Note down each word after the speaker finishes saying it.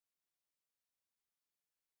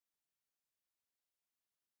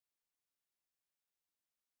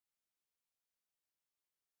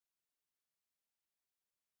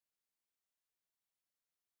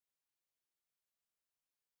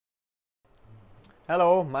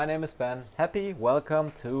Hello, my name is Ben. Happy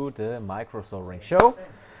welcome to the Micro Soldering Show.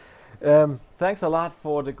 Thanks a lot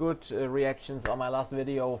for the good reactions on my last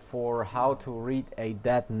video for how to read a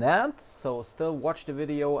dead NAND. So still watch the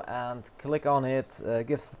video and click on it,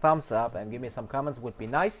 give a thumbs up and give me some comments, would be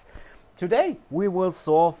nice. Today we will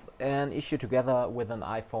solve an issue together with an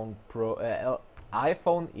iPhone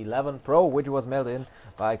 11 Pro, which was mailed in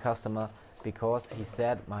by a customer because he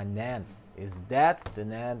said my NAND is dead, the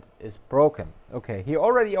NAND is broken. Okay, he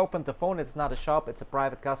already opened the phone. It's not a shop, it's a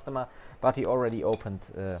private customer, but he already opened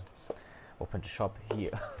the shop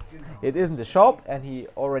here. It isn't a shop and he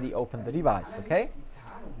already opened the device. Okay,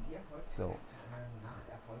 so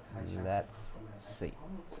let's see.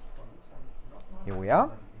 Here we are.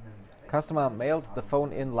 Customer mailed the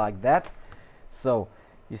phone in like that. So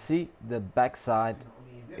you see the back side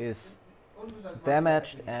is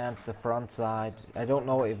damaged and the front side, I don't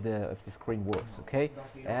know if the screen works. Okay,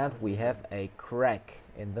 and we have a crack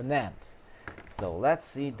in the NAND. So let's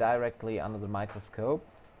see directly under the microscope.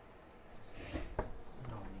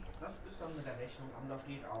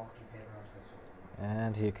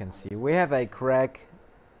 And here you can see we have a crack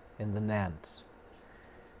in the NAND.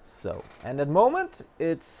 So, and at the moment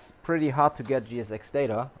it's pretty hard to get GSX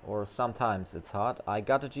data, or sometimes it's hard. I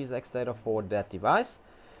got a GSX data for that device.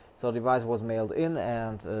 So the device was mailed in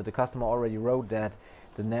and the customer already wrote that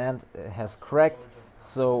the NAND has cracked,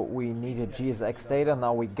 so we needed GSX data.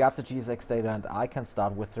 Now we got the GSX data and I can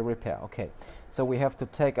start with the repair. Okay, so we have to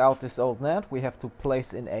take out this old NAND, we have to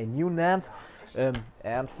place in a new NAND,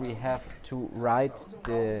 and we have to write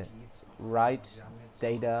the right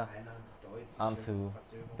data onto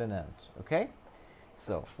the NAND. Okay,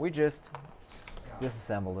 so we just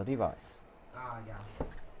disassemble the device.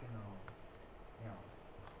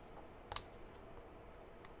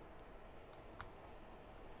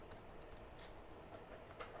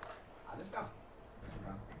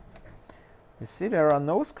 You see there are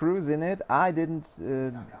no screws in it. I didn't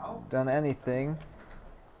done anything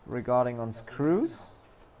regarding on screws.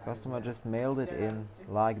 Customer just mailed it in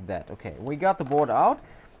like that. Okay, we got the board out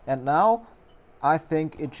and now I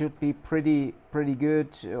think it should be pretty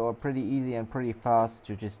good or pretty easy and pretty fast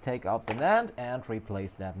to just take out the NAND and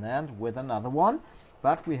replace that NAND with another one.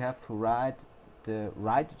 But we have to write the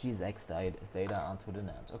right GSX data onto the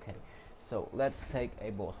NAND. Okay, so let's take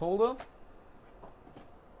a board holder.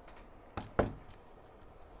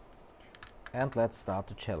 And let's start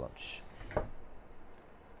the challenge.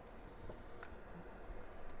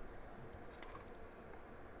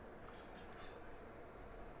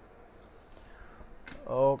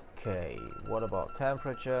 Okay, what about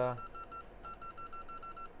temperature?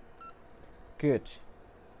 Good.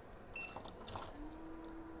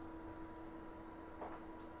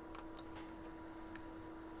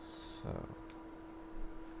 So,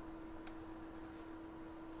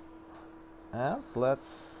 and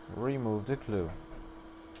let's remove the glue.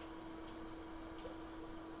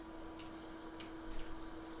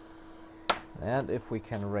 And if we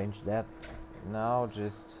can arrange that now,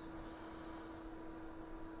 just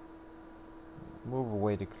move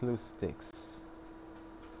away the glue sticks,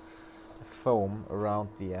 the foam around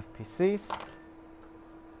the FPCs.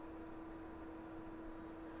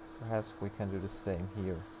 Perhaps we can do the same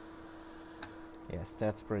here. Yes,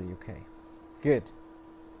 that's pretty okay. Good.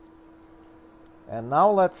 And now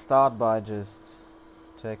let's start by just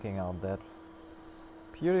taking out that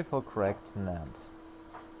beautiful cracked NAND.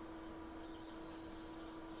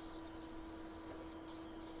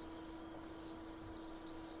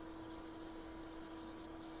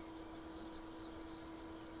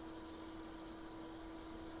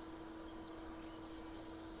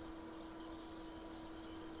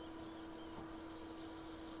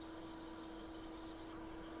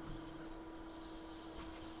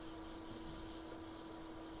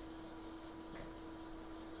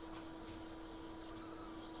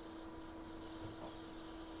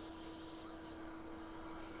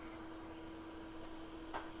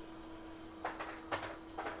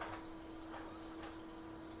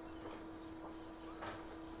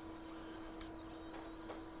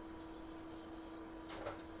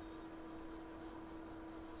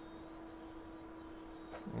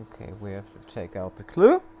 Okay, we have to take out the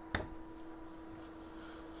glue,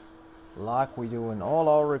 like we do in all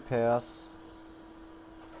our repairs.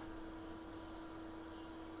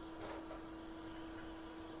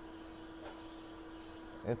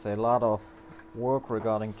 It's a lot of work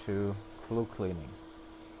regarding to glue cleaning.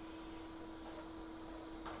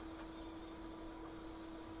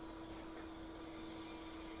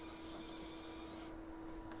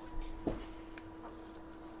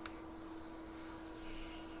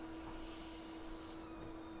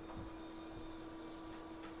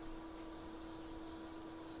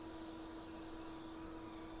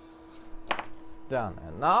 Done.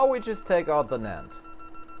 And now we just take out the NAND.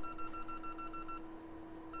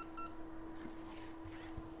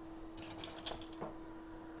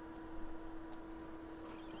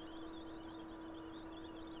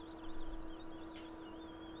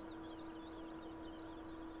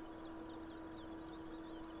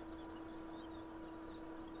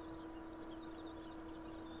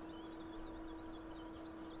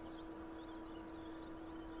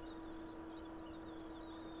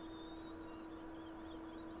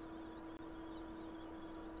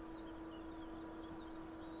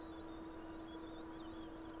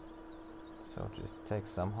 So just take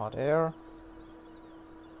some hot air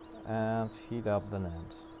and heat up the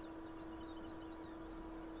NAND.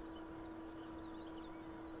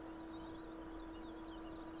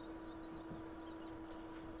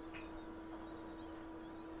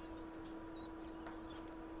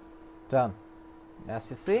 Done. As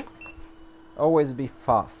you see, always be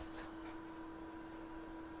fast.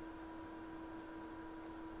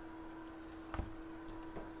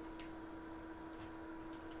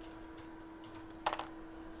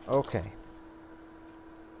 Okay,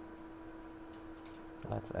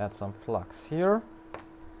 let's add some flux here,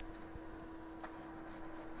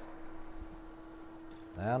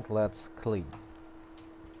 and let's clean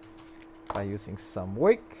by using some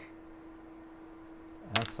wick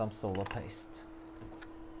and some solar paste.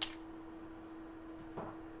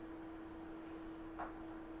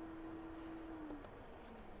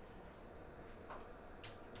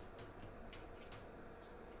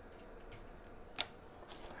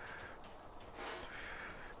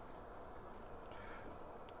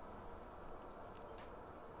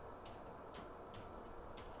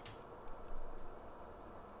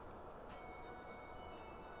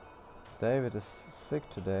 David is sick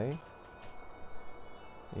today.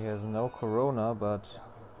 He has no corona, but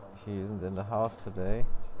he isn't in the house today.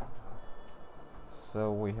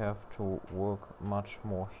 So we have to work much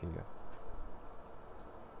more here.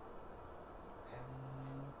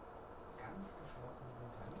 Ganz geschlossen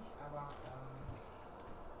sind wir nicht, aber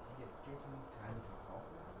wir dürfen keine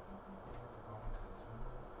verkaufen. Wir verkaufen keine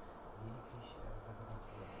Zündung. Lediglich Reparatur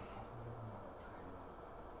dürfen wir aber keine.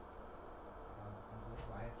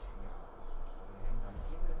 Insoweit, ja, wir hängen dann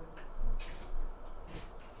hier hin und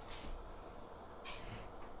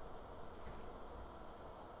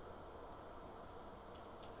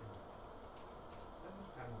das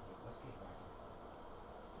ist kein Problem, das geht weiter.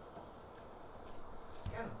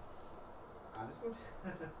 Gerne. Alles gut.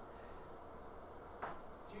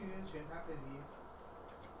 Tschüss, schönen Tag für Sie.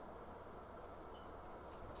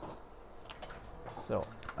 So,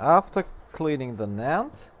 after cleaning the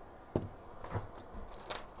NAND,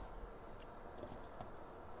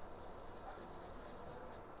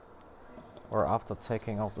 or after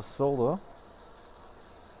taking out the solder,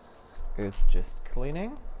 it's just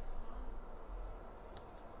cleaning.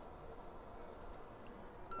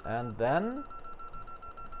 And then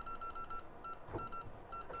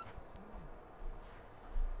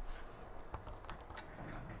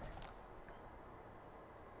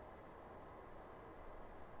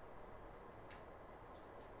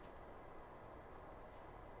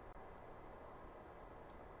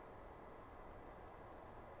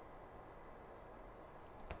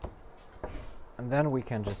we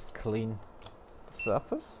can just clean the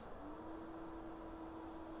surface.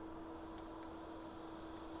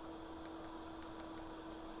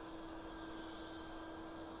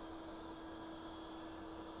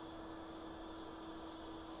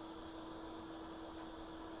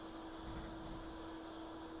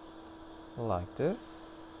 Like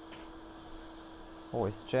this.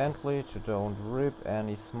 Always gently to don't rip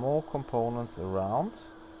any small components around.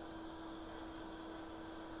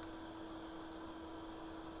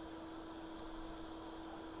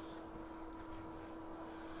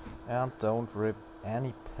 And don't rip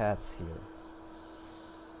any pads here.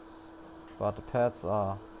 But the pads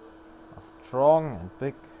are strong and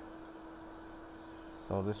big,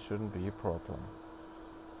 so this shouldn't be a problem.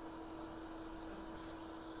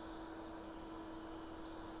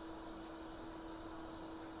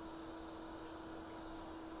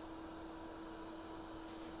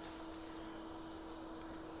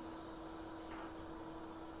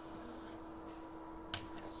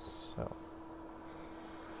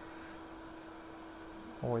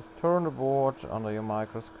 Always turn the board under your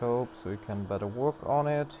microscope so you can better work on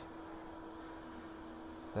it.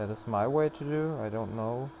 That is my way to do. I don't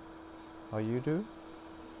know how you do.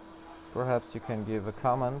 Perhaps you can give a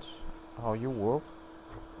comment how you work.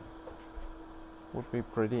 Would be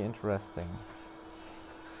pretty interesting.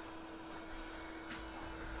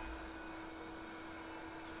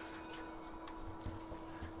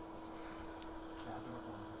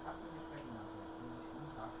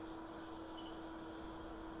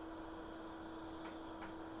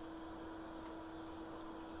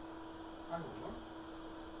 Hallo, ne?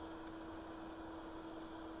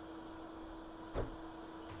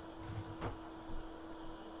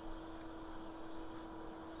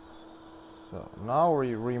 So now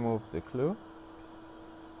we remove the clue.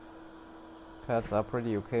 Pads are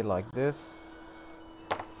pretty okay like this.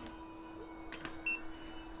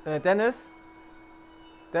 Dennis?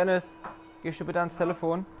 Dennis, gehst du bitte ans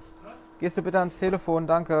Telefon? Gehst du bitte ans Telefon,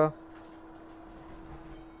 danke.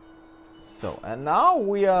 So, and now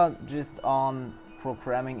we are just on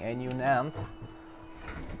programming a new NAND.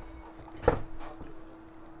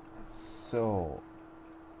 So,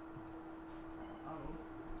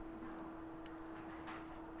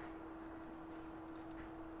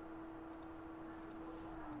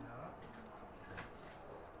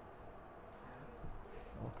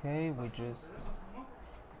 okay, we just...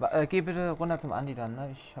 geh bitte runter zum Andi dann,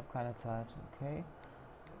 ne? Ich habe keine Zeit, okay?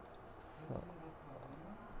 So.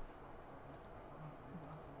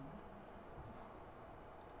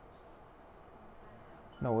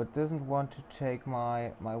 No, it doesn't want to take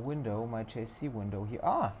my window, my JC window here.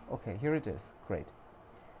 Ah, okay, here it is. Great.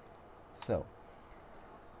 So,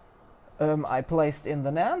 I placed in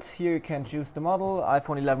the NAND. Here you can choose the model.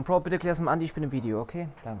 iPhone 11 Pro. Bitte klär's dem Andi, ich bin im Video, okay?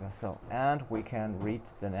 Danke. So, and we can read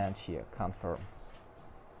the NAND here. Confirm.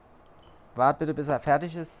 Wart bitte, bis er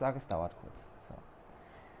fertig ist. Sag, es dauert kurz. So,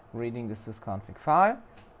 reading the sysconfig file.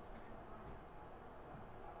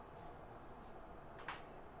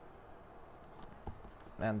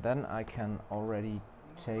 And then I can already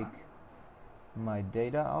take my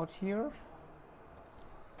data out here.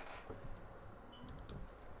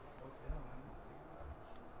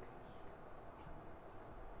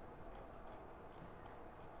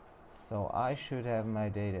 So I should have my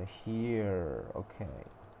data here. Okay.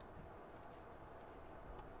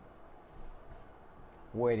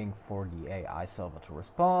 Waiting for the AI solver to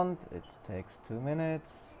respond. It takes 2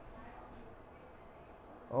 minutes.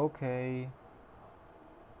 Okay.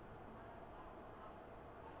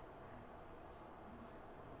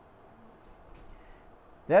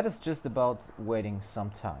 That is just about waiting some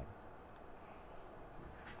time.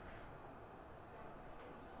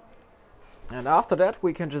 And after that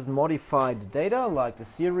we can just modify the data like the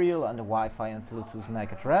serial and the Wi-Fi and Bluetooth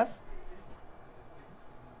MAC address.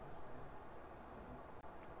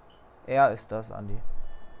 Er ist das, Andi.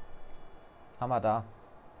 Hammer da.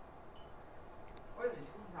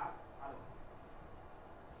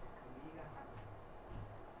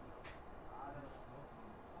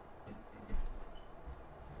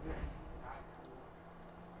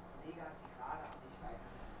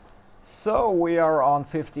 So we are on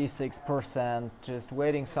 56%, just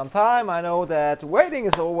waiting some time. I know that waiting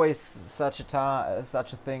is always such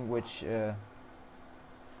a thing which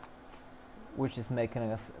is making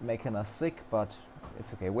us sick, but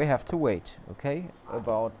it's okay. We have to wait. Okay,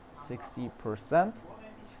 about 60%.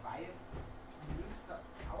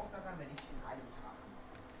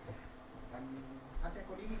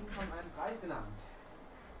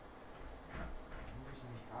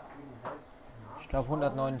 Ich glaube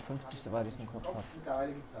 159, soweit ich es im Kopf habe.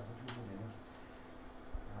 Mittlerweile gibt es da so viele Modelle.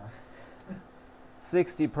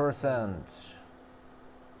 60%.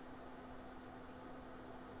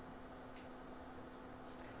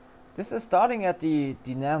 This is starting at the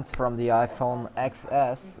NANDs from the iPhone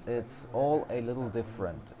XS. It's all a little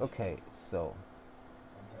different. Okay, so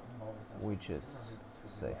we just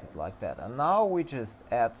save it like that. And now we just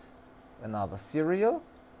add another serial.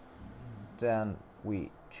 Then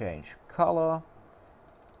we change color.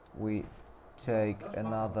 We take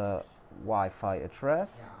another Wi-Fi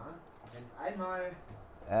address.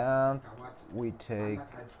 And we take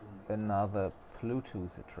another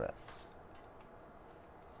Bluetooth address.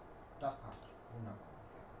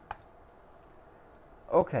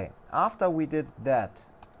 Okay, after we did that,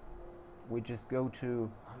 we just go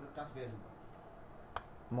to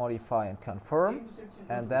modify and confirm,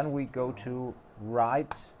 and then we go to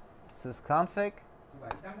write sysconfig,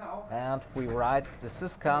 and we write the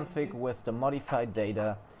sysconfig with the modified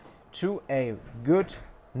data to a good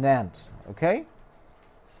NAND. Okay,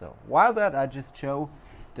 so while that, I just show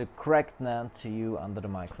the correct NAND to you under the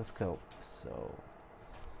microscope. So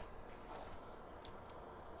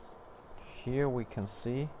here we can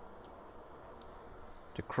see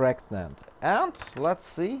the correct NAND, and let's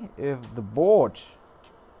see if the board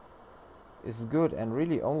is good and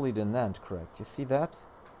really only the NAND correct. You see that?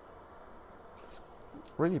 It's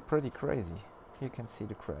really pretty crazy. You can see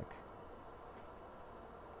the crack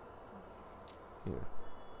here.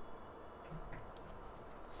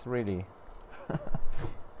 It's really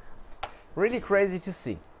really crazy to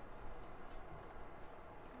see.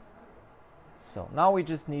 So now we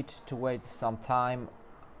just need to wait some time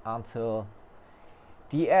until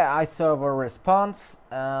the AI server responds,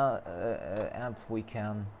 and we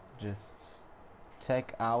can just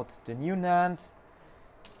take out the new NAND,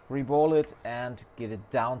 reball it, and get it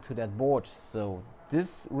down to that board. So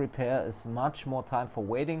this repair is much more time for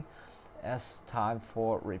waiting as time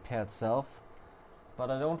for repair itself. But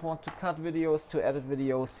I don't want to cut videos, to edit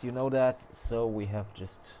videos, you know that, so we have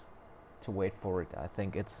just to wait for it. I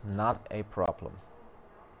think it's not a problem.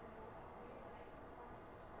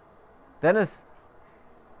 Dennis,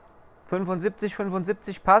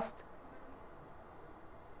 75 passt?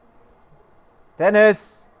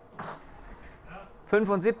 Dennis!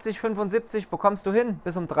 75 bekommst du hin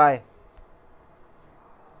bis um 3.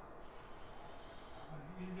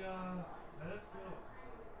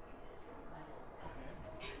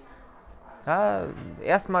 Ja,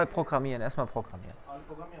 erstmal programmieren, Alle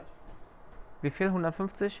programmiert. Wie viel?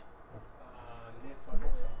 150? Nee, 2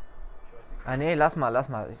 Boxer. Ich weiß nicht. Ah nee, lass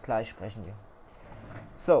mal, gleich sprechen wir.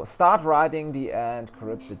 So, start writing the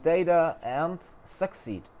encrypted data and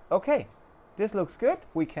succeed. Okay, this looks good.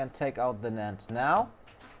 We can take out the NAND now.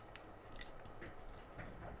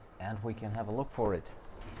 And we can have a look for it.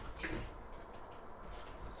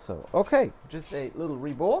 So, okay, just a little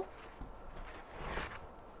reball.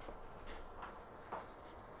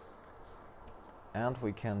 And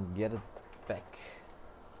we can get it back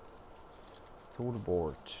to the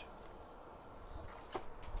board.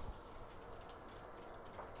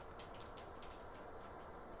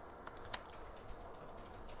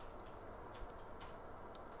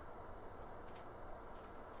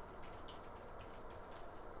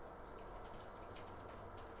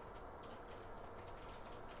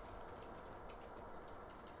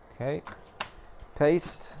 Okay,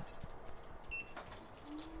 paste.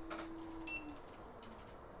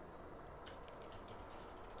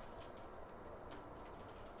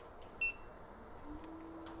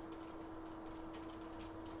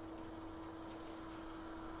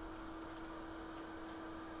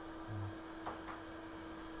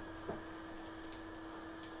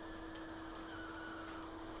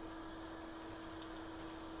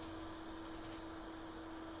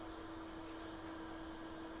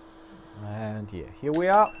 And yeah, here we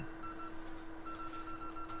are.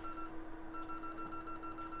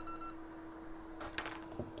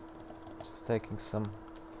 Just taking some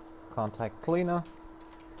contact cleaner,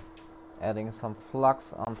 adding some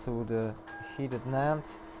flux onto the heated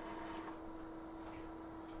NAND.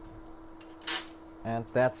 And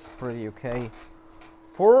that's pretty okay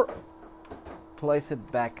for place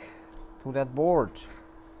it back to that board.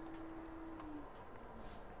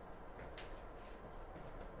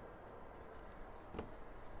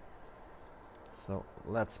 So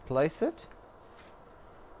let's place it.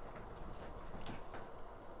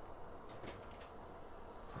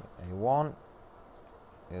 A1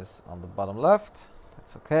 is on the bottom left.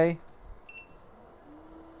 That's okay.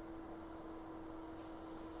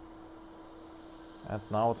 And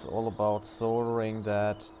now it's all about soldering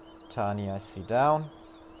that tiny IC down.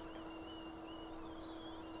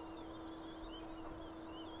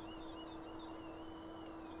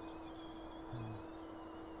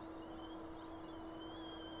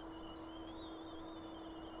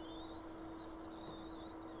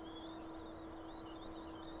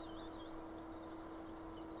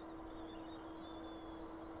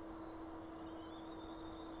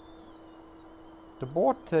 The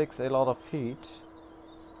board takes a lot of heat,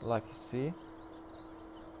 like you see.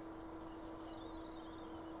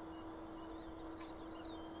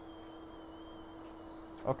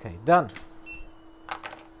 Okay, done.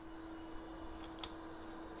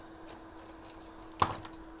 Here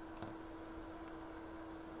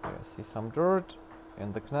I see some dirt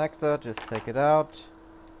in the connector, just take it out.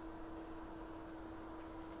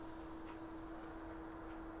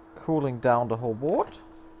 Cooling down the whole board.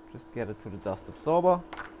 Just get it to the dust absorber.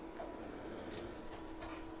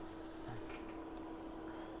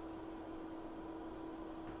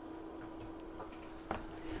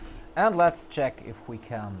 And let's check if we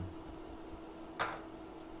can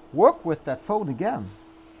work with that phone again.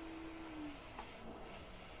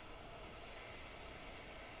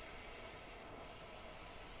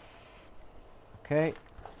 Okay,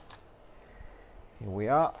 here we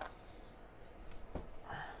are.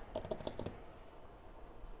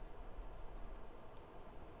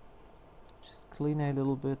 Clean a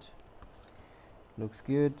little bit. Looks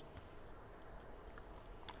good.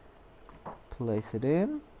 Place it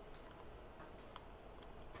in.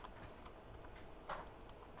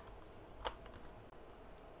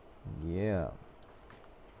 Yeah.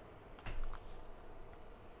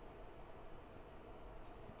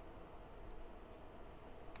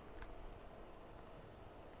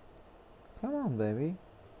 Come on, baby.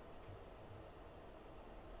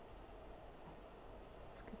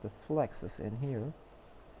 Let's get the flexes in here.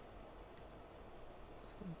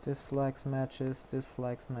 So this flex matches, this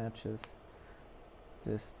flex matches,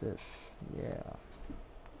 this, yeah.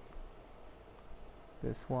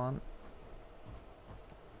 This one,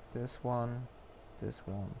 this one, this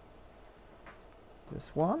one,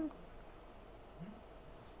 this one.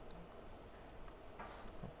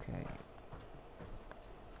 Okay.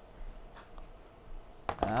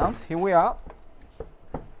 And here we are.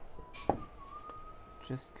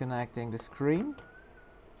 Just connecting the screen.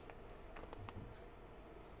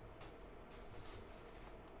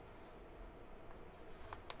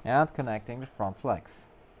 And connecting the front flex.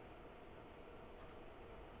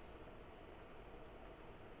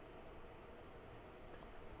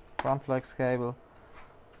 Front flex cable.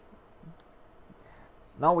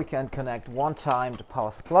 Now we can connect one time the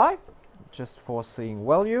power supply, just for seeing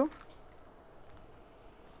value.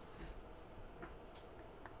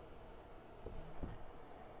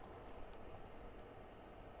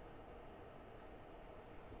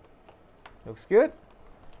 Looks good.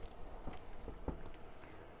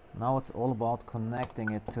 Now it's all about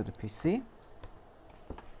connecting it to the PC.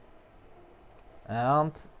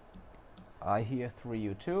 And I hear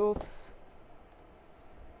 3U tools.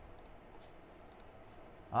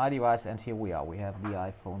 iDevice, and here we are. We have the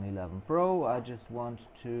iPhone 11 Pro. I just want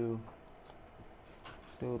to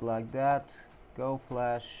do it like that. Go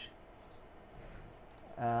flash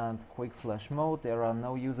and quick flash mode. There are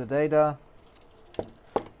no user data.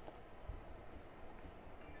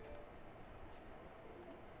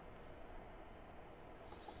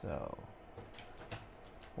 So,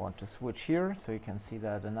 want to switch here so you can see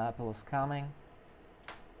that an Apple is coming.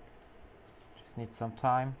 Just need some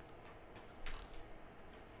time.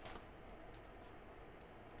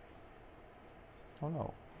 Oh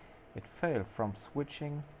no, it failed from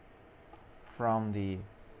switching from the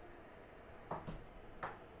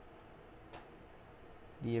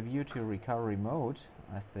view to recovery mode,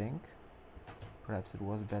 I think. Perhaps it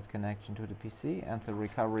was a bad connection to the PC. Enter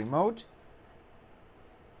recovery mode.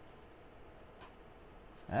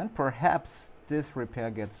 And perhaps this repair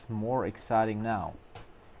gets more exciting now.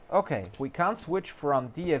 Okay, we can't switch from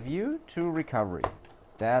view to recovery.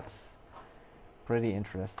 That's pretty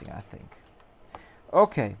interesting, I think.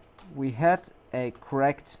 Okay, we had a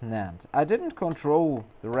cracked NAND. I didn't control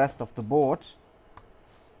the rest of the board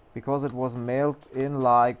because it was mailed in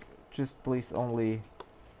like, just please only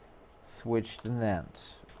switch the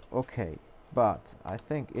NAND. Okay, but I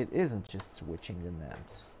think it isn't just switching the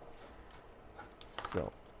NAND.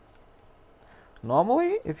 So,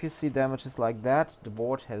 normally if you see damages like that, the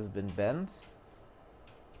board has been bent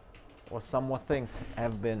or some more things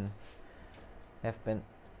have been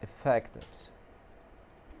affected.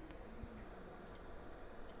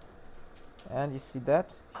 And you see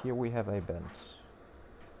that? Here we have a bend.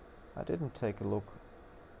 I didn't take a look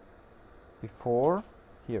before.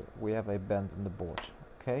 Here we have a bend in the board.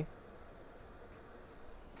 Okay.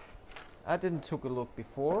 I didn't took a look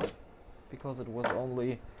before because it was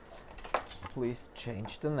only please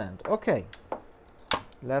change the NAND. Okay.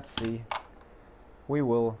 Let's see. We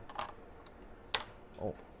will.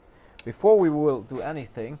 Oh. Before we will do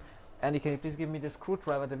anything, Andy, can you please give me the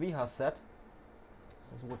screwdriver the VH set?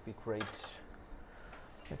 This would be great.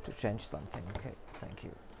 I have to change something. Okay, thank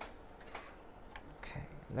you. Okay,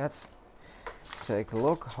 let's take a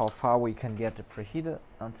look how far we can get the preheater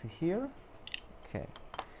onto here. Okay.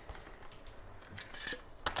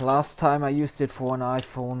 Last time I used it for an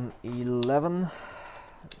iPhone 11,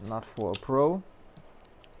 not for a Pro.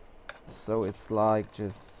 So it's like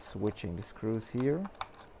just switching the screws here.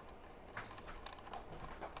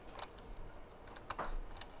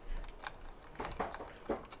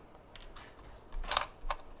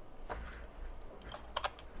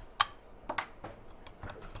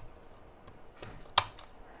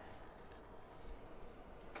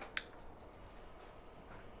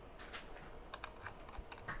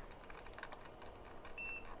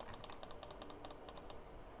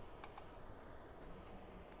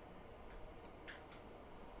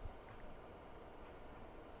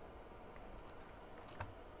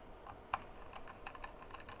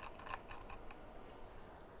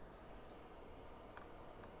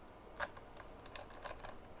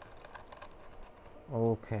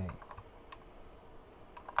 Okay.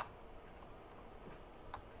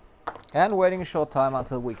 And waiting a short time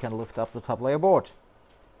until we can lift up the top layer board.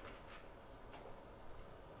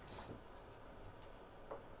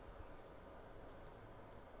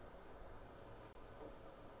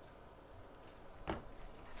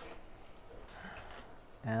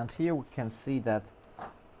 And here we can see that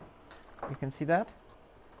You can see that?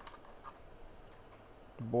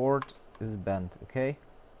 The board is bent, okay?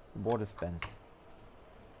 The board is bent.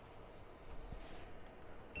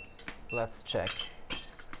 Let's check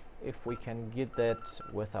if we can get that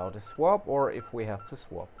without a swap or if we have to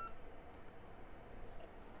swap.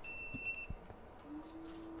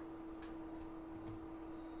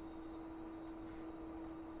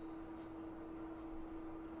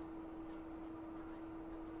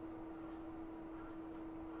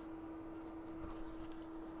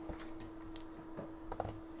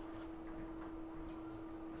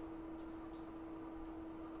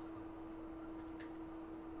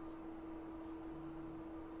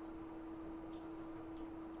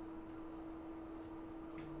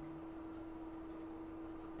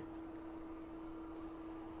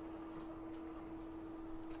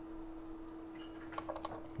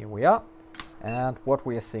 Here we are, and what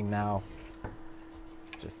we are seeing now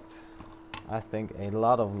is just, I think, a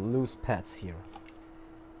lot of loose pads here.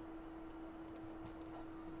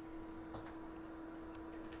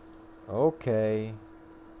 Okay,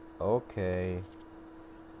 okay,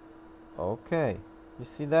 okay. You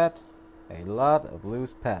see that? A lot of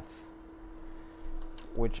loose pads,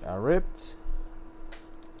 which are ripped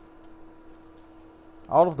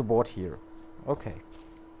out of the board here. Okay.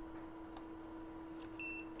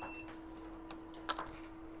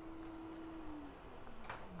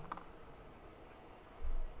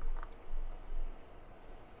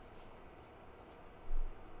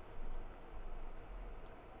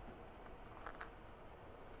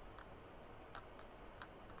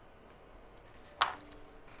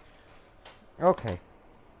 Okay.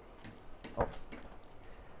 Oh.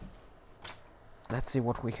 Let's see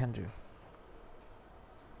what we can do.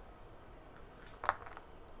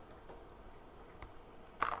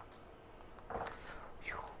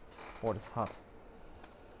 Phew. Board is hot.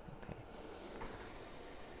 Okay.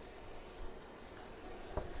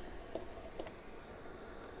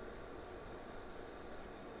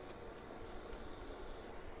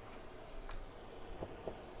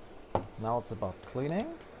 Now it's about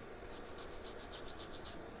cleaning.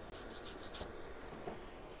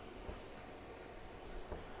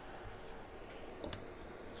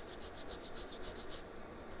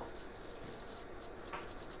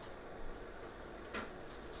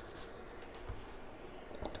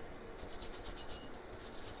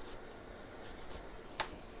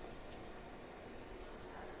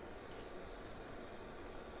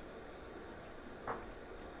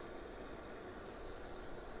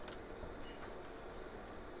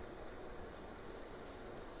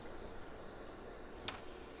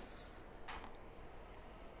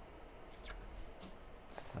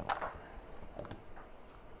 So.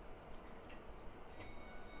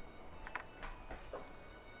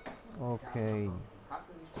 Okay.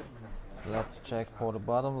 Let's check for the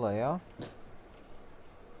bottom layer.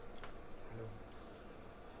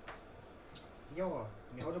 Jo,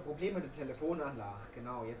 mir hatte Probleme mit der Telefonanlage.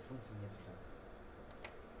 Genau, jetzt funktioniert's wieder.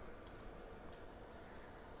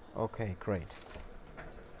 Okay, great.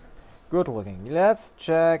 Good looking. Let's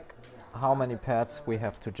check how many pads we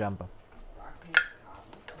have to jump. Sag mir jetzt gerade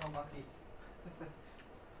nicht, um was geht's?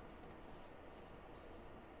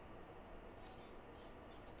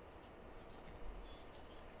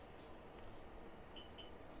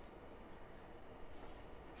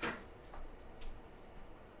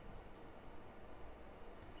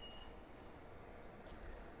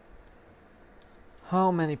 How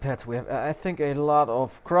many pads we have? I think a lot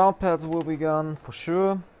of ground pads will be gone for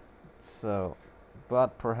sure. So,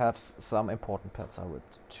 but perhaps some important pads are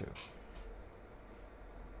ripped too.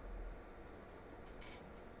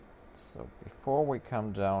 So before we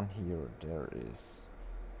come down here, there is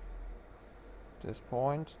this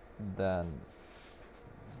point, then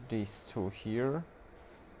these two here,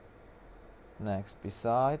 next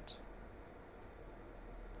beside.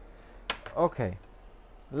 Okay.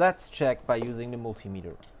 Let's check by using the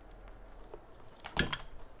multimeter.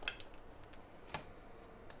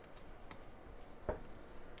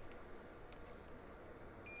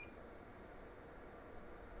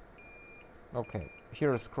 Okay,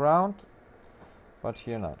 here is ground, but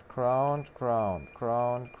here not. Ground, ground,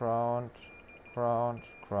 ground, ground, ground,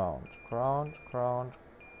 ground, ground, ground,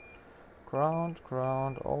 ground,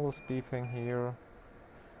 ground, always beeping here.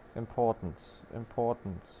 Important,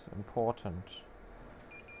 important, important.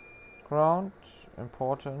 Ground,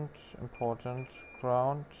 important, important,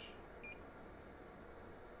 ground.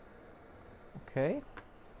 Okay.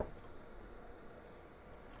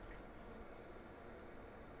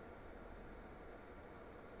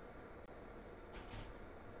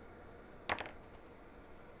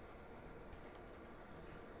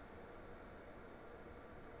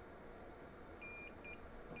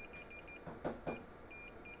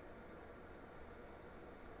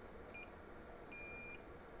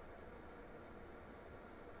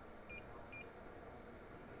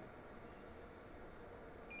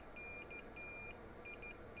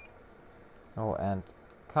 Oh, and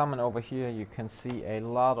coming over here, you can see a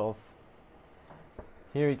lot of.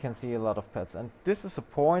 Here you can see a lot of pads, and this is a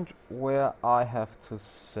point where I have to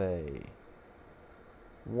say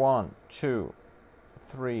 1, 2,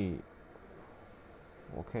 3.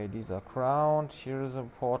 Okay, these are crowned. Here is an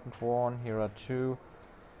important one. Here are 2.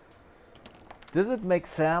 Does it make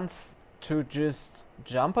sense to just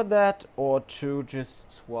jump at that or to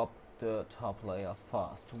just swap the top layer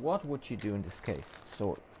fast? What would you do in this case?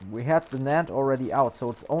 So we had the NAND already out, so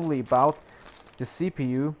it's only about the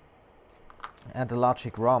CPU and the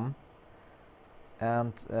logic ROM,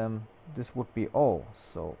 and this would be all.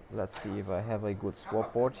 So let's see if I have a good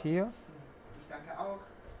swap board here. Ich danke auch.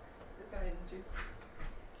 Bis dahin. Tschüss.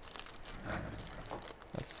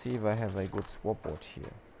 Let's see if I have a good swap board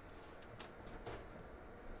here.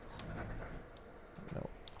 No,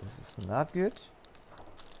 this is not good.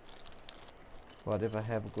 But if I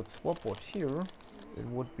have a good swap board here, it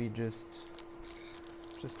would be just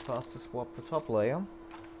fast to swap the top layer.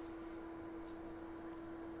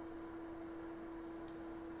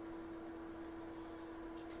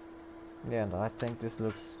 Yeah, and I think this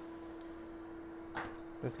looks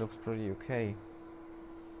pretty okay.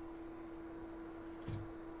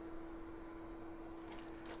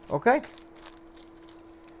 Okay.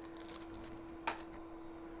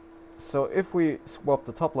 So if we swap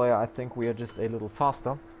the top layer, I think we are just a little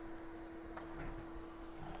faster.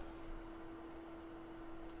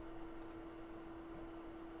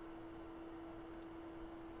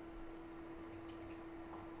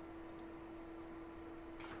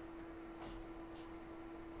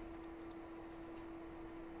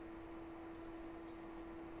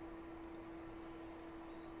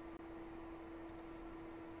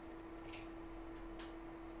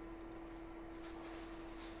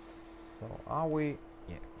 So are we?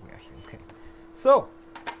 Yeah, we are here. Okay. So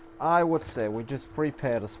I would say we just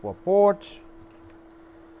prepare the swap board,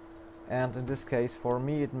 and in this case, for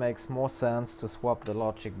me, it makes more sense to swap the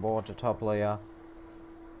logic board, the top layer,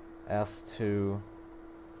 as to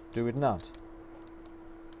do it not.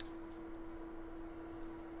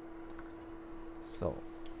 So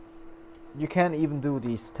you can even do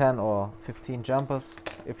these 10 or 15 jumpers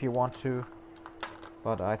if you want to,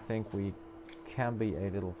 but I think we can be a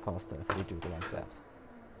little faster if we do it like that.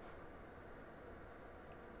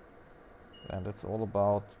 And it's all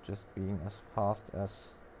about just being as fast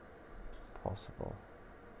as possible.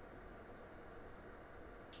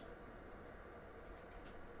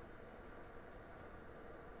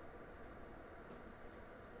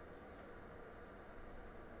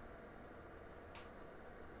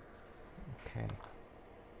 Okay.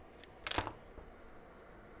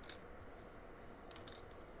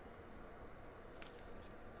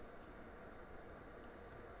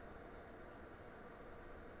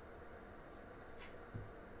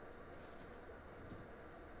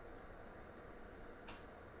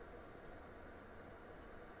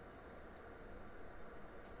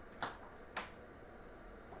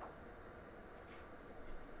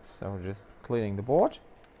 So just cleaning the board.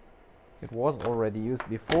 It was already used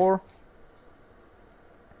before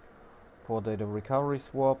for data recovery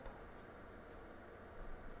swap.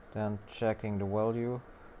 Then checking the value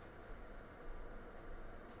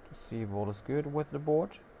to see if all is good with the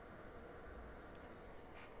board.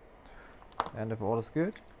 And if all is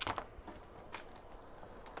good,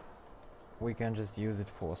 we can just use it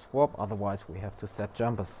for a swap, otherwise we have to set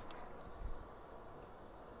jumpers.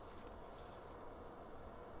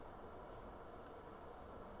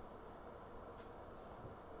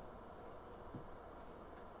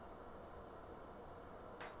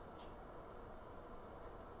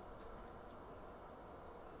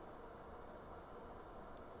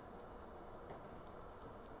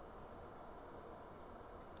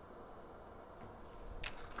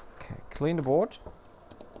 Clean the board.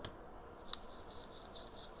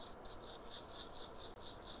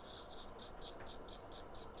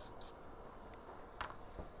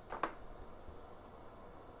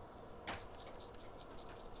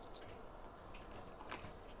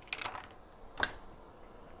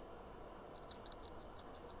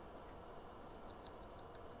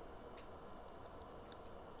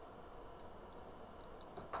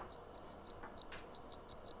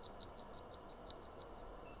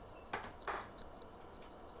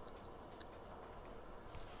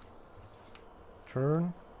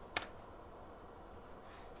 Turn.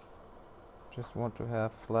 Just want to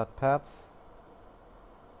have flat pads.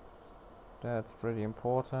 That's pretty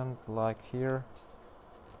important, like here.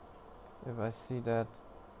 If I see that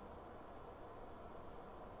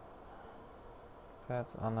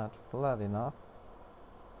pads are not flat enough,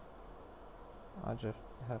 I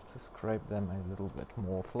just have to scrape them a little bit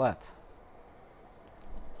more flat.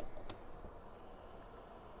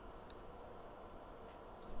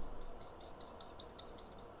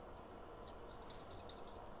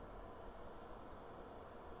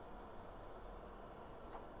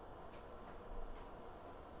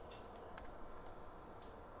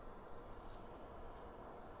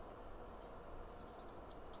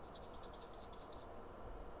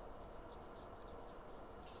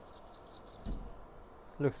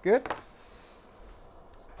 Looks good.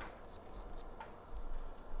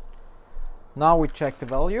 Now we check the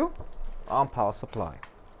value on power supply.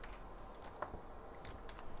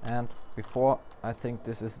 And before, I think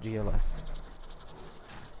this is GLS.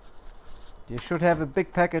 You should have a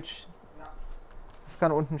big package. Das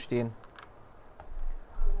kann unten stehen.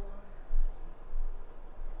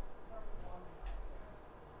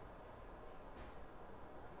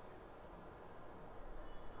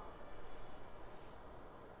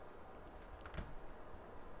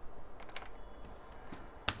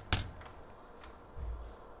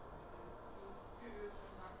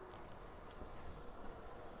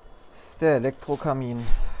 Das ist der Elektrokamin.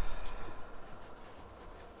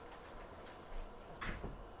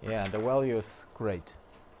 Yeah, the value is great.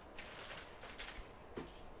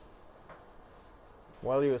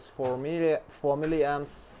 Value is 4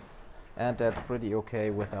 milliamps, and that's pretty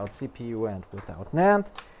okay without CPU and without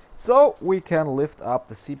NAND. So we can lift up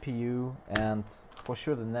the CPU and for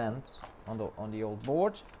sure the NAND on the old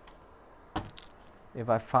board. If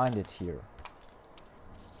I find it here.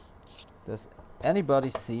 Does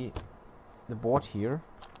anybody see the board here?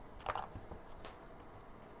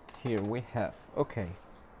 Here we have. Okay.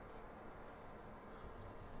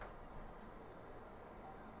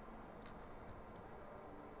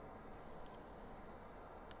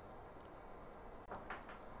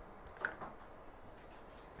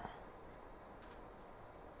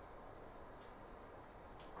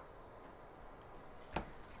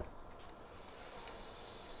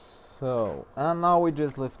 So, and now we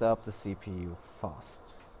just lift up the CPU fast.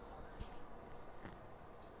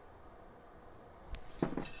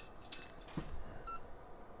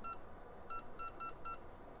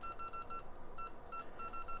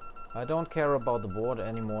 I don't care about the board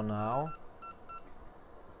anymore now.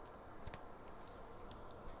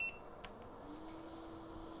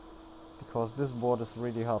 Because this board is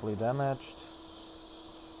really hardly damaged.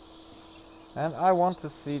 And I want to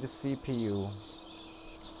see the CPU.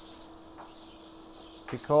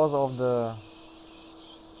 Because of the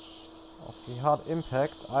hard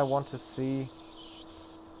impact, I want to see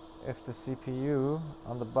if the CPU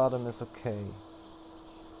on the bottom is okay.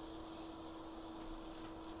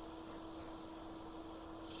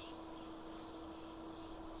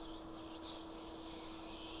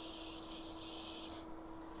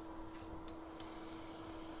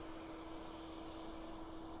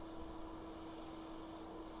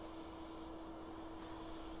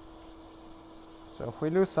 So if we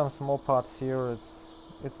lose some small parts here,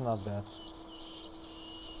 it's not bad.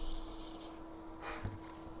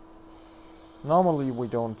 Normally we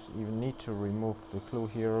don't even need to remove the glue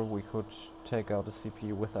here. We could take out the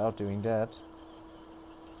CPU without doing that.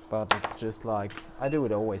 But it's just like, I do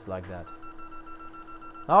it always like that.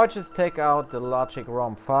 Now I just take out the logic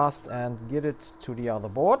ROM fast and get it to the other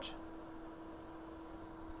board.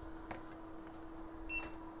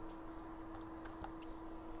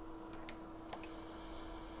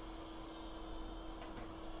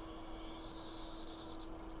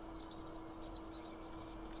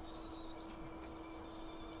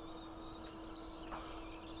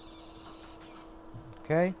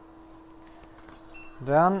 Okay,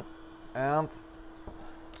 done, and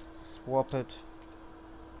swap it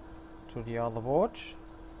to the other board.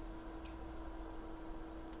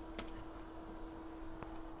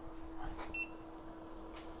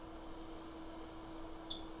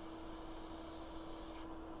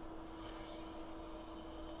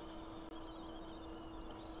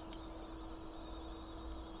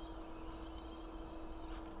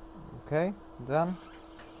 Okay, done.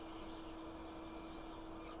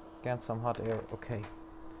 Again, some hot air. Okay.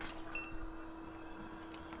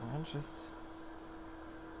 And just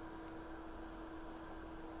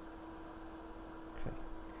okay.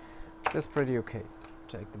 Just pretty okay.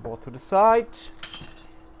 Take the board to the side.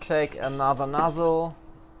 Take another nozzle.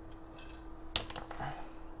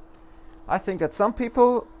 I think that some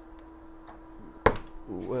people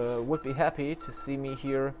would be happy to see me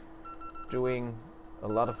here doing a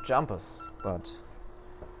lot of jumpers, but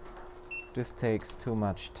this takes too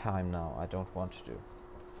much time now. I don't want to do.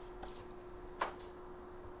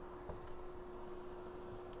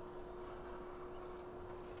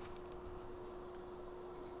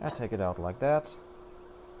 I take it out like that.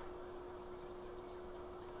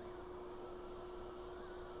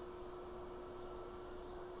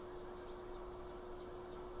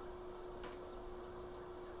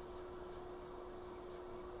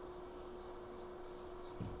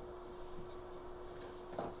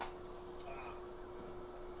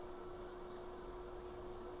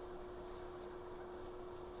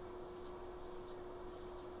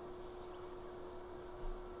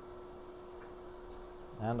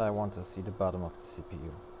 and I want to see the bottom of the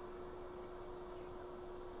CPU.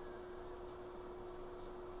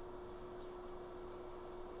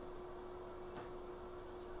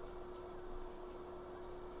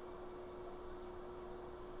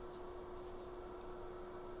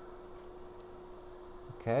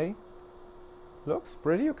 Okay, looks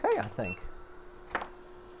pretty okay, I think.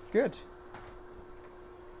 Good.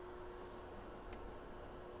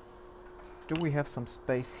 Do we have some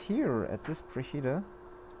space here at this preheater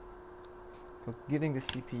for getting the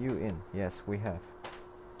CPU in? Yes, we have.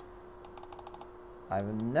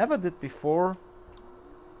 I've never did before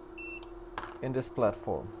in this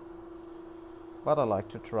platform, but I like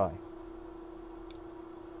to try.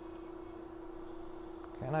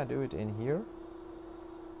 Can I do it in here?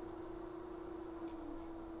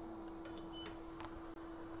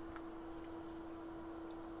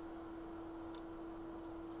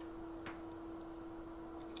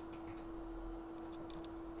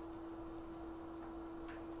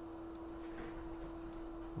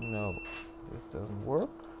 No, this doesn't work.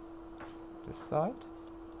 This side.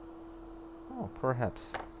 Oh,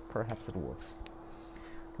 perhaps it works.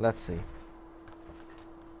 Let's see.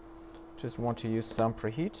 Just want to use some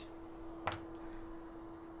preheat.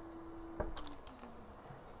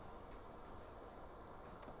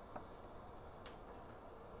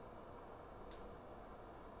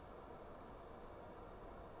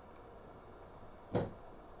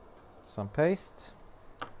 Some paste.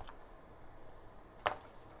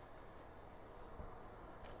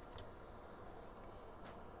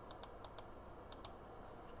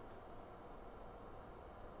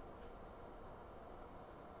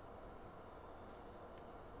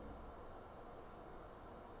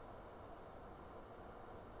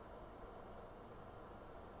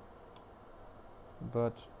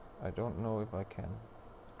 But I don't know if I can.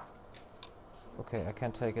 Okay, I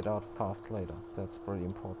can take it out fast later. That's pretty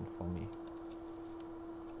important for me.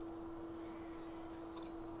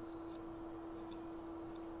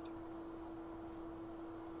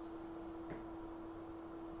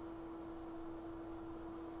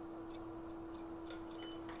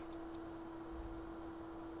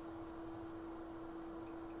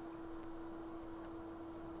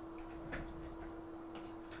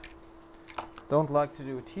 Don't like to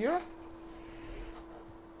do it here.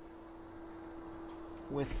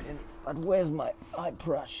 But where's my eye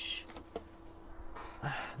brush?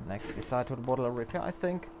 Next beside to the bottle of repair, I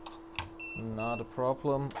think. Not a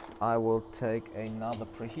problem. I will take another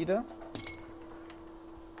preheater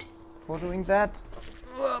for doing that.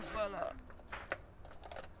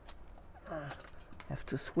 Have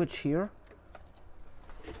to switch here.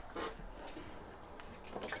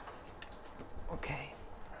 Okay.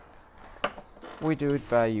 We do it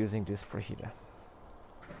by using this preheater.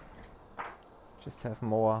 Just have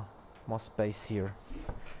more space here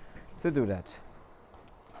to do that.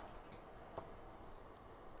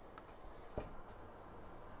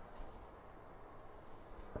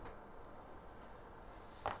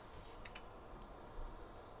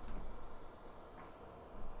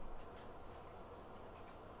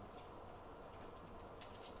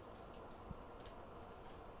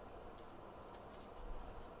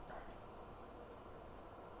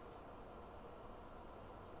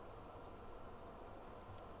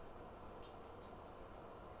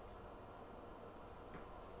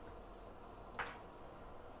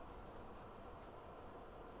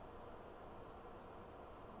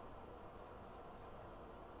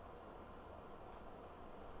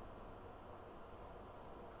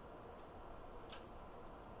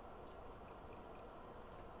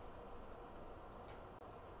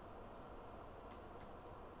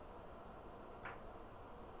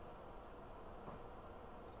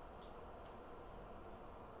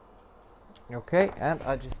 Okay, and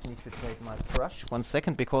I just need to take my brush 1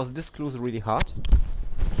 second because this glue is really hard.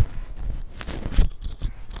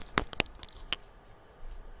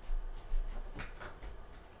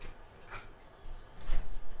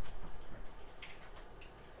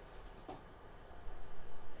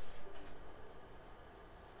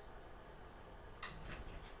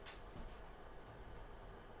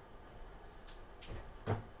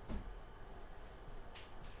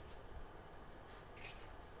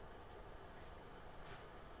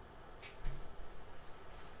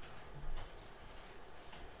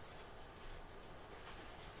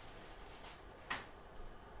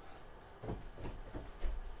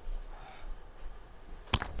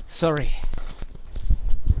 Sorry,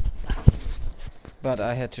 but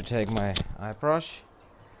I had to take my eye brush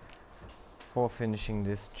for finishing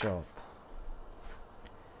this job.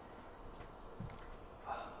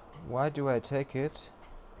 Why do I take it?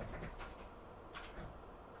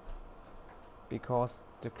 Because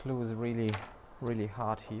the clue is really, really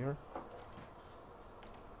hard here.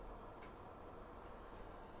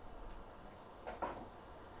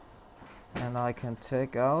 And I can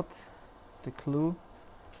take out the clue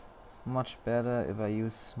much better if I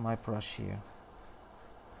use my brush here.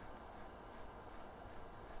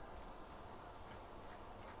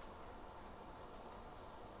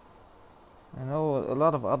 I know a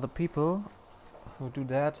lot of other people who do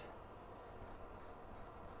that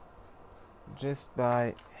just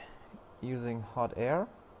by using hot air.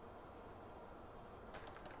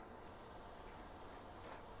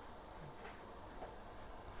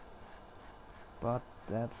 But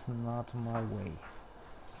that's not my way.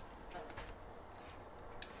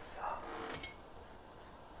 So.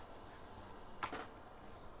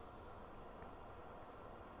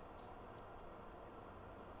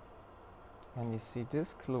 And you see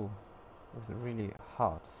this clue is really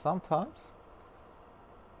hard. Sometimes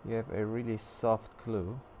you have a really soft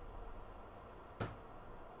clue,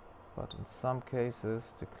 but in some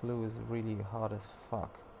cases the clue is really hard as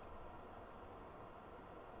fuck.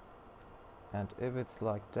 And if it's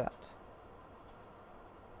like that,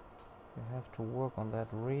 you have to work on that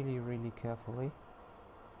really, really carefully.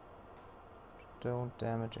 Don't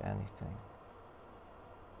damage anything.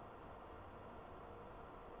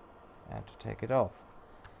 And to take it off.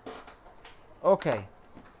 Okay.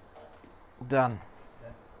 Done.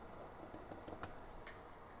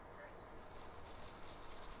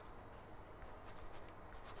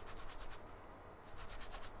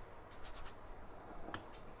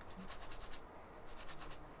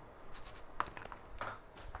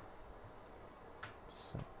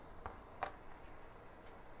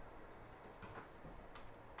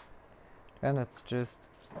 And it's just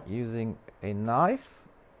using a knife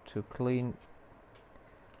to clean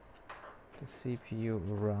the CPU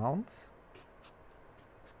around.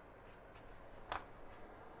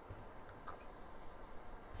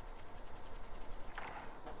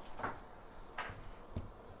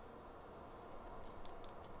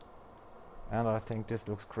 And I think this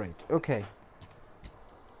looks great. Okay.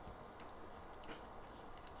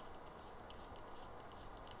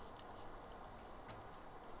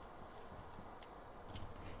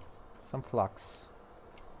 Some flux.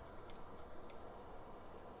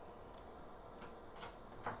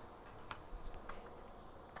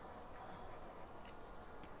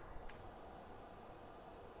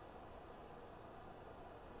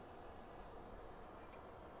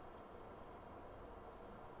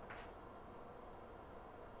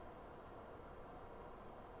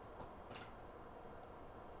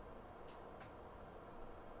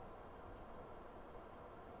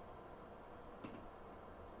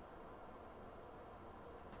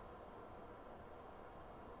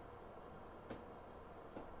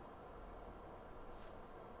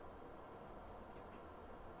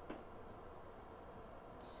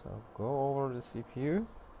 So go over the CPU.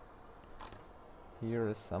 Here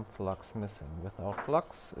is some flux missing. Without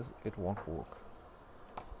flux, it won't work.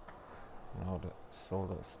 Now the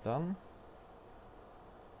solder is done.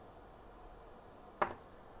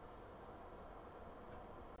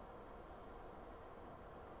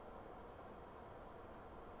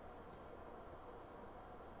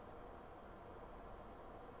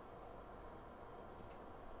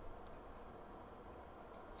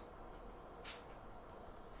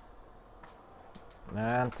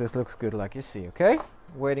 And this looks good, like you see. Okay,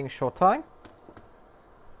 waiting a short time.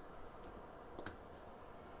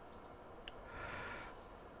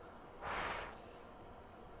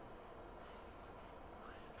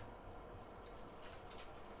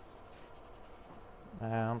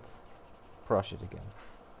 And brush it again.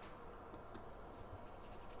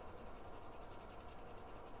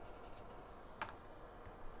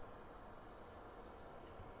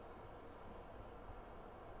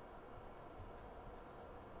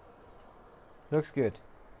 Looks good.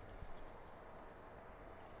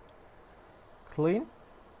 Clean.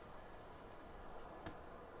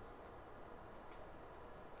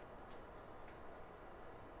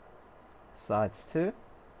 Sides too.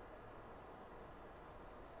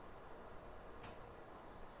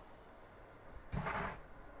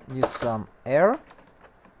 Use some air.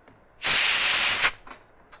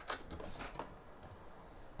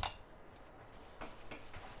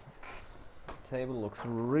 Table looks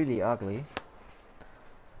really ugly.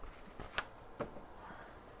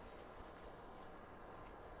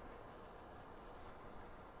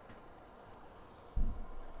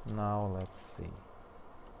 Now let's see.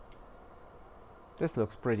 This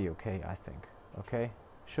looks pretty okay, I think. Okay,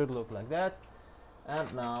 should look like that.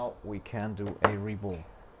 And now we can do a reball.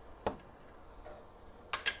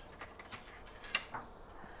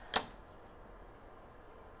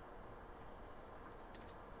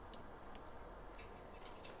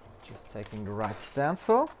 taking the right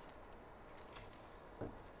stencil.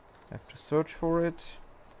 Have to search for it.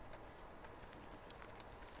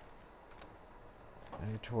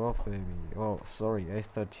 A12 baby. Oh, sorry,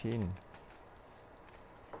 A13.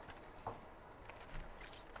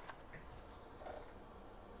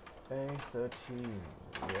 A13.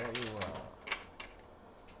 There you are.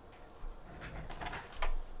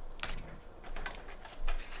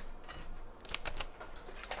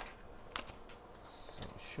 So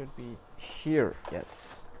it should be here.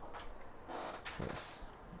 Yes. Yes.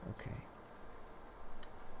 Okay.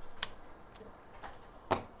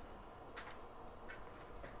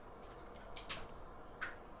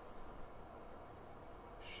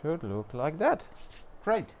 Should look like that.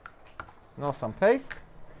 Great. Now some paste.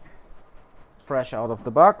 Fresh out of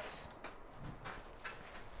the box.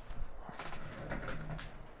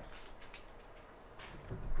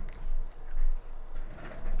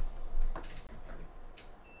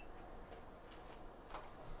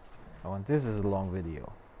 Oh, and this is a long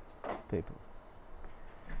video, people.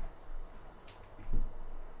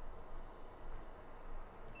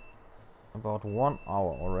 About 1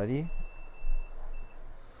 hour already.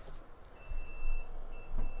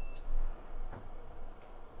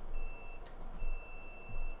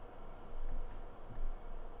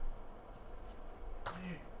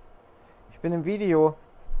 Ich bin im Video.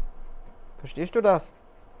 Verstehst du das?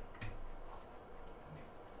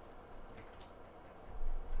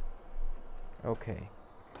 Okay.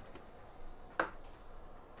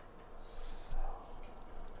 So.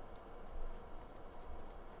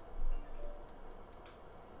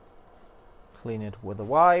 Clean it with a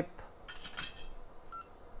wipe.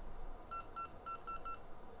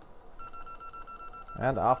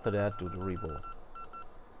 And after that, do the reball.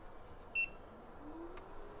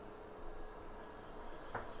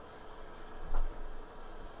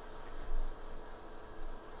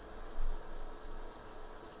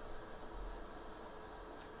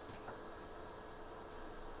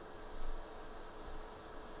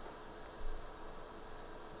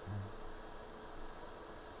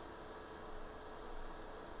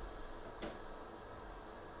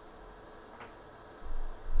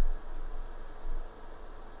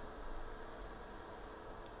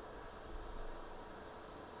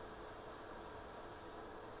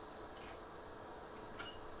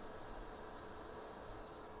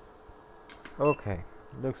 Okay,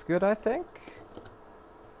 looks good, I think.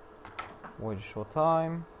 Wait a short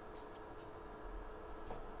time.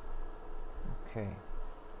 Okay,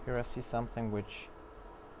 here I see something which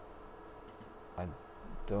I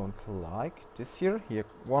don't like. This here,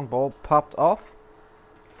 one ball popped off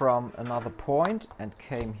from another point and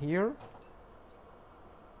came here.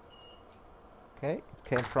 Okay, it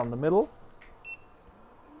came from the middle.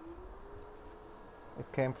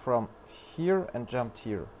 It came from here and jumped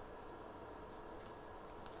here.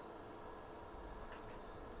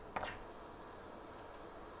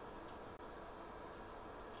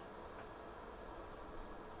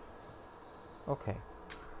 Okay,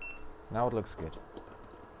 now it looks good.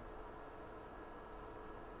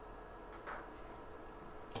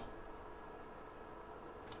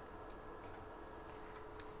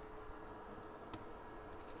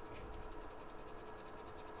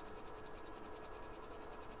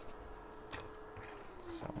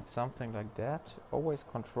 So something like that. Always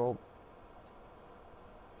control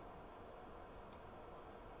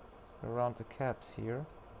around the caps here.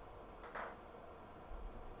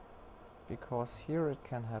 Because here it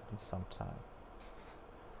can happen sometime.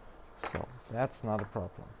 So that's not a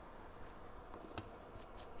problem.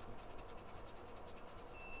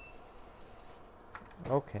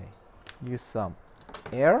 Okay, use some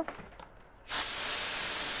air.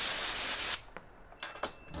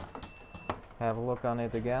 Have a look on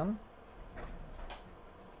it again.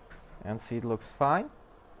 And see it looks fine.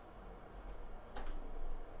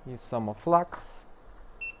 Use some more flux.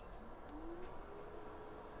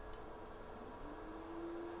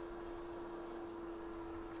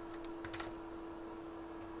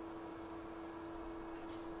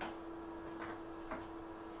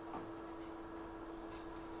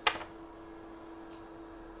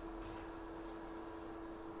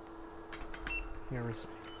 Here is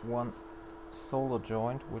one solder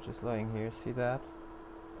joint which is laying here, see that?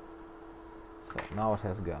 So now it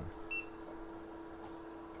has gone.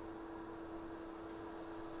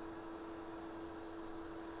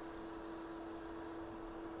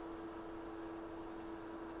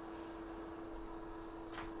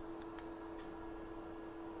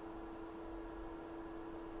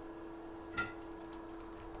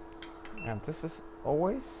 And this is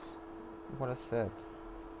always what I said.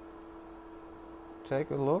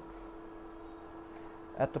 Take a look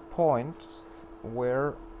at the point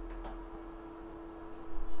where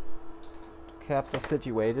the caps are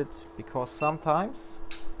situated, because sometimes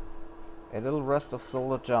a little rest of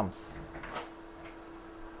solder jumps.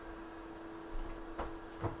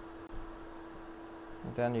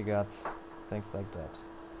 And then you got things like that.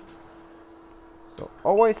 So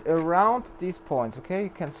always around these points, okay?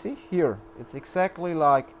 You can see here, it's exactly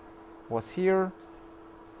like was here.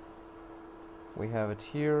 We have it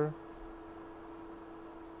here.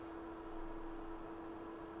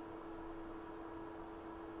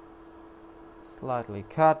 Slightly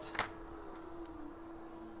cut.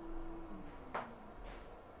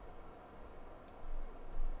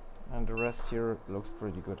 And the rest here looks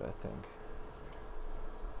pretty good, I think.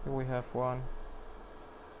 Here we have one.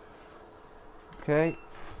 Okay.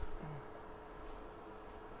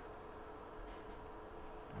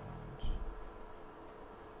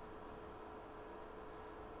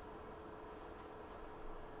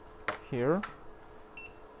 And here.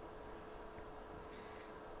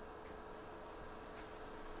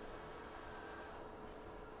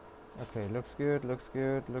 Okay, looks good, looks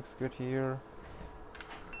good, looks good here.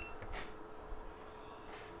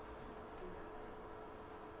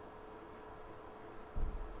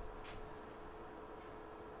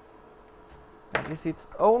 And you see it's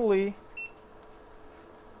only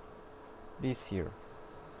these here.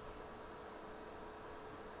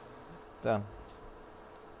 Done.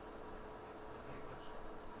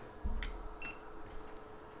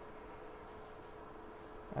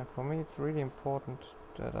 And for me it's really important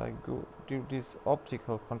that I do this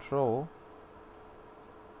optical control,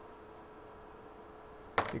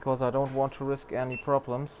 because I don't want to risk any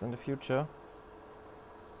problems in the future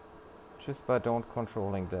just by don't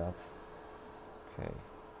controlling that. Okay.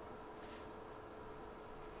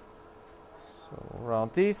 So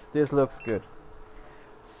around this looks good.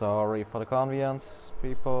 Sorry for the convenience,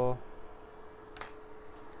 people.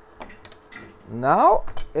 Now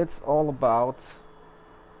it's all about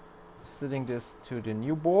sitting this to the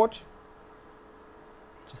new board.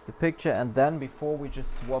 Just a picture, and then before we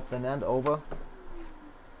just swap the NAND over,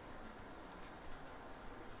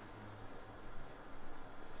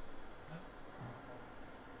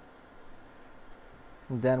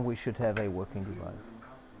 and then we should have a working device.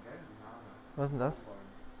 Wasn't das?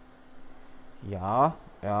 Ja,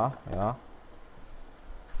 ja, ja.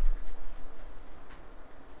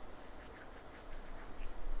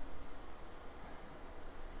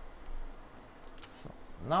 So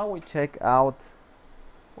now we take out.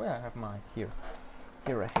 Where I have my here.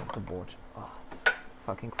 Here I have the board. Oh, it's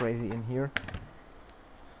fucking crazy in here.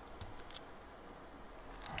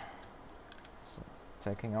 So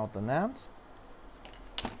taking out the NAND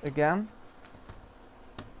again.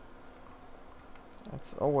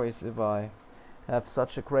 It's always if I have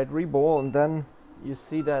such a great reball, and then you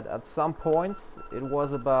see that at some points it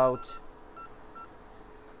was about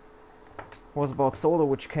solder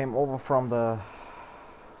which came over from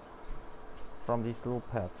these little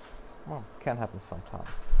pads. Well, can happen sometime.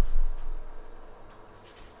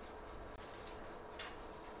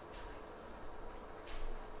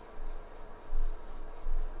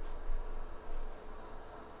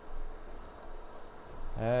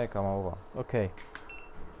 Hey, come over. Okay.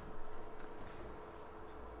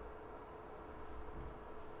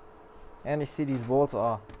 And you see these bolts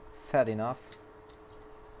are fat enough.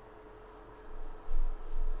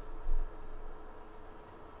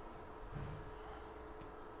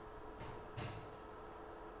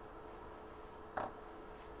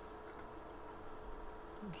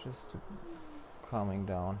 Just coming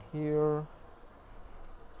down here.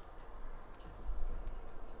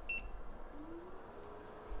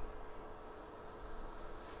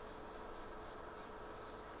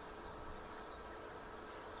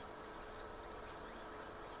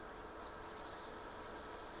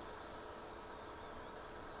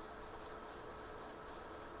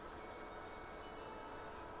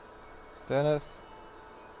 Dennis.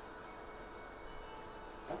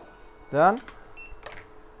 Done.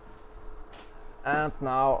 And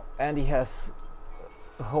now Andy has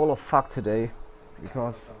a whole of fuck today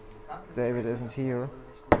because David isn't here.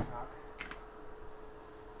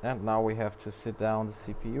 And now we have to sit down the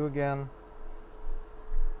CPU again.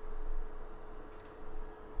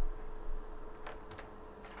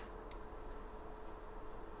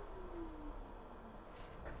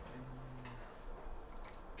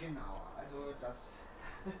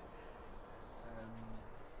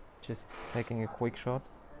 Just taking a quick shot.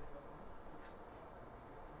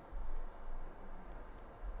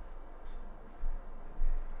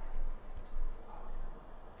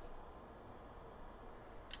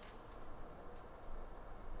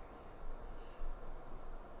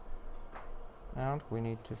 And we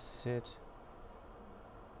need to sit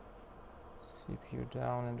CPU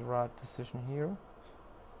down in the right position here.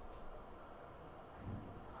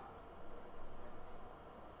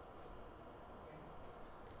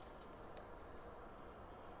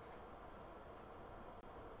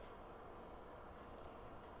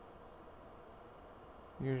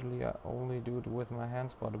 Usually I only do it with my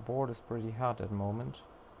hands, but the board is pretty hot at the moment.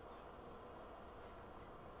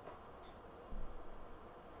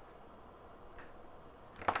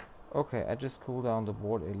 Okay, I just cool down the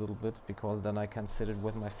board a little bit because then I can sit it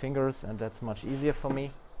with my fingers and that's much easier for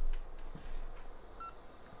me.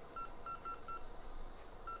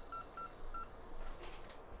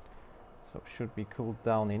 So it should be cooled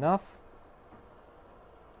down enough.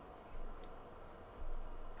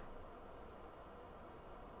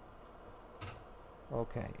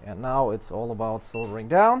 Okay, and now it's all about soldering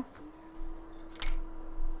down.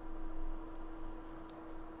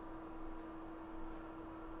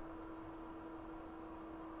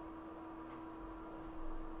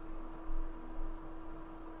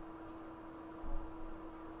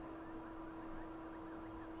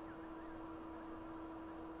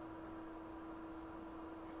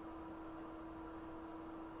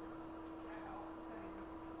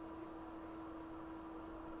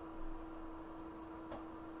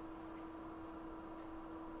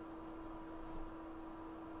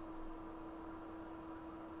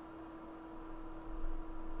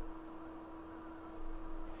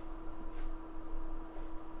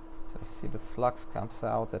 So you see the flux comes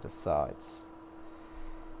out at the sides.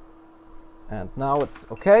 And now it's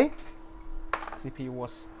okay. CPU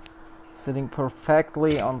was sitting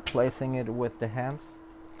perfectly on placing it with the hands.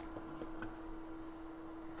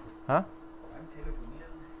 Huh?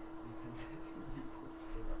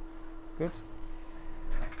 Good.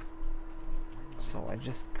 So I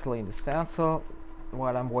just clean the stencil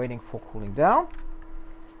while I'm waiting for cooling down.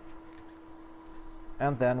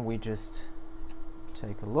 And then we just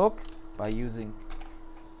take a look by using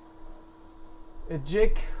a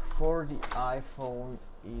jig for the iPhone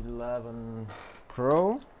 11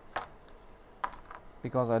 Pro,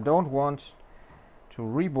 because I don't want to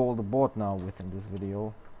reball the board now within this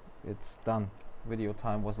video. It's done. Video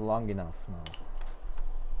time was long enough now.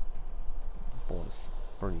 The board is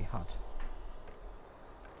pretty hot.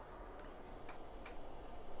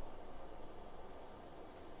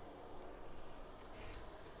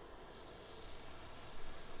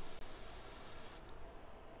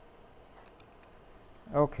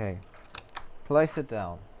 Okay, place it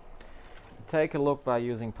down. Take a look by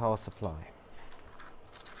using power supply.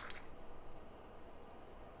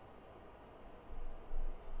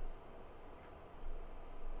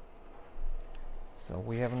 So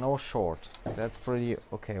we have no short. That's pretty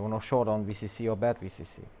okay. We're no short on VCC or bad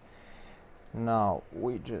VCC. Now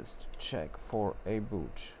we just check for a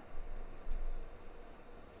boot.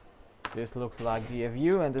 This looks like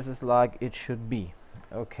DFU and this is like it should be.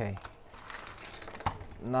 Okay.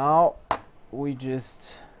 Now we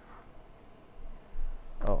just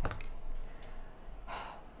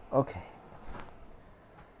okay.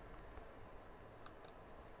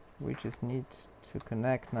 We just need to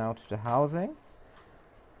connect now to the housing,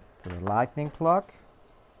 to the lightning plug.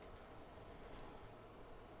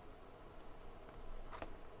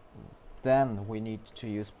 Then we need to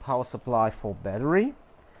use power supply for battery,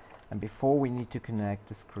 and before we need to connect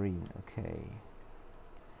the screen. Okay.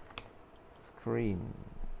 Screen,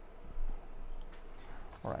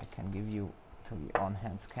 or I can give you to the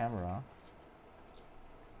on-hands camera.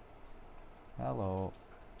 Hello.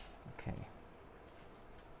 Okay.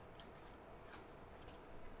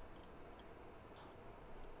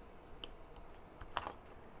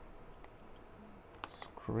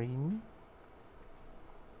 Screen.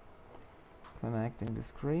 Connecting the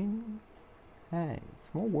screen. Hey,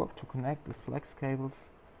 it's more work to connect the flex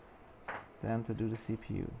cables than to do the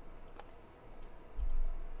CPU.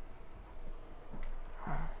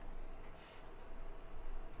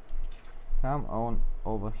 Come on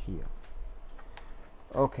over here.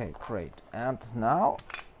 Okay, great. And now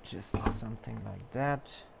just something like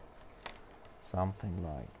that. Something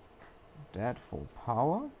like that for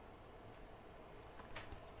power.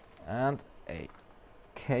 And a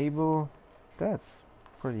cable. That's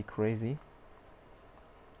pretty crazy.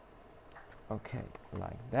 Okay,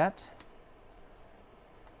 like that.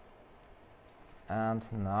 And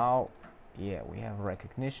now, yeah, we have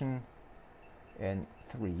recognition in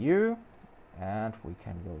 3U. And we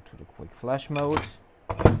can go to the quick flash mode.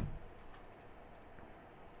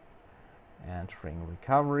 Entering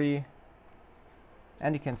recovery.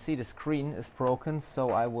 And you can see the screen is broken, so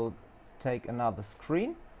I will take another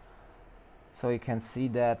screen. So you can see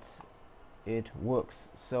that it works.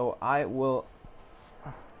 So I will,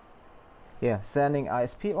 yeah, sending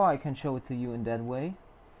ISP, or I can show it to you in that way.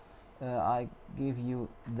 I give you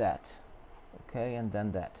that, okay, and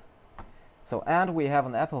then that. So, and we have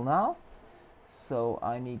an Apple now, so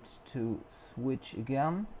I need to switch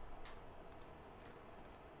again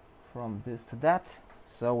from this to that.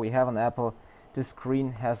 So we have an Apple. This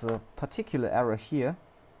screen has a particular error here,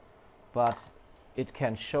 but it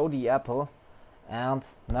can show the Apple, and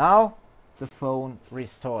now the phone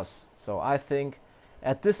restores. So I think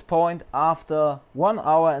at this point, after 1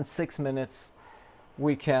 hour and 6 minutes,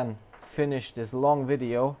 we can finish this long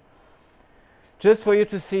video. Just for you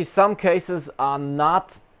to see, some cases are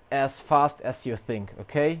not as fast as you think,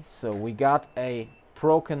 okay? So we got a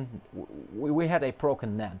broken, we had a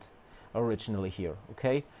broken NAND originally here,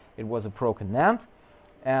 okay? It was a broken NAND,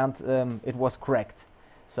 and it was cracked.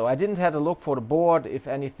 So I didn't have to look for the board if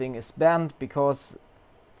anything is bent, because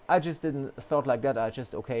I just didn't thought like that. I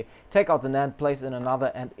just, okay, take out the NAND, place in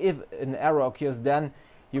another, and if an error occurs, then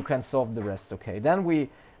you can solve the rest, okay? Then we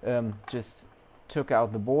just took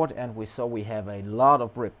out the board, and we saw we have a lot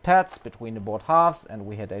of ripped pads between the board halves, and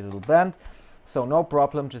we had a little bend. So no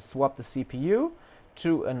problem, just swap the CPU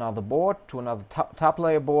to another board, to another top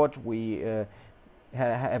layer board. We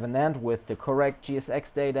have an NAND with the correct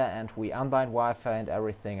GSX data, and we unbind Wi-Fi and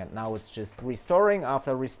everything, and now it's just restoring.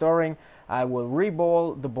 After restoring, I will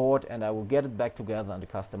reball the board and I will get it back together, and the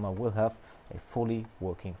customer will have a fully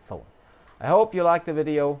working phone. I hope you liked the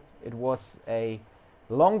video. It was a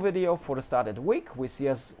long video for the start of the week. We see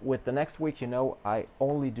us with the next week. You know, I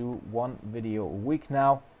only do 1 video a week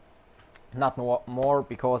now, not more,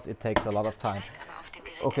 because it takes a lot of time.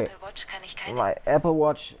 Okay, my Apple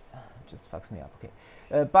Watch just fucks me up.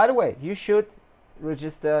 Okay, by the way, you should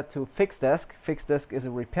register to FixDesk. FixDesk is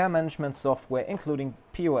a repair management software including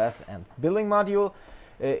POS and billing module.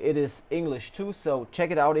 It is English too, so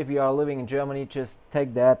check it out if you are living in Germany. Just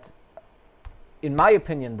take that. In my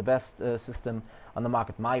opinion, the best system on the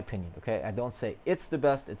market, my opinion, okay? I don't say it's the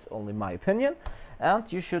best, it's only my opinion.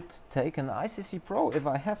 And you should take an ICC Pro. If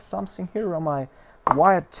I have something here on my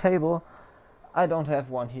wired table, I don't have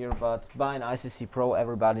one here, but buy an ICC Pro.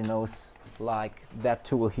 Everybody knows, like that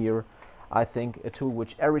tool here. I think a tool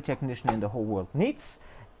which every technician in the whole world needs.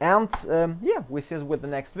 And yeah, we see you with the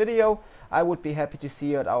next video. I would be happy to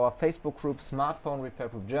see you at our Facebook group, Smartphone Repair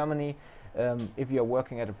Group Germany. If you're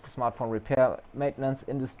working at a smartphone repair maintenance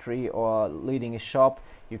industry or leading a shop,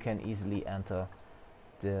 you can easily enter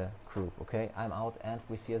the group. Okay, I'm out, and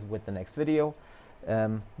we see us with the next video.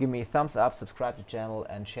 Give me a thumbs up, subscribe to the channel,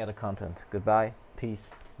 and share the content. Goodbye,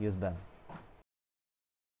 peace, use Ben.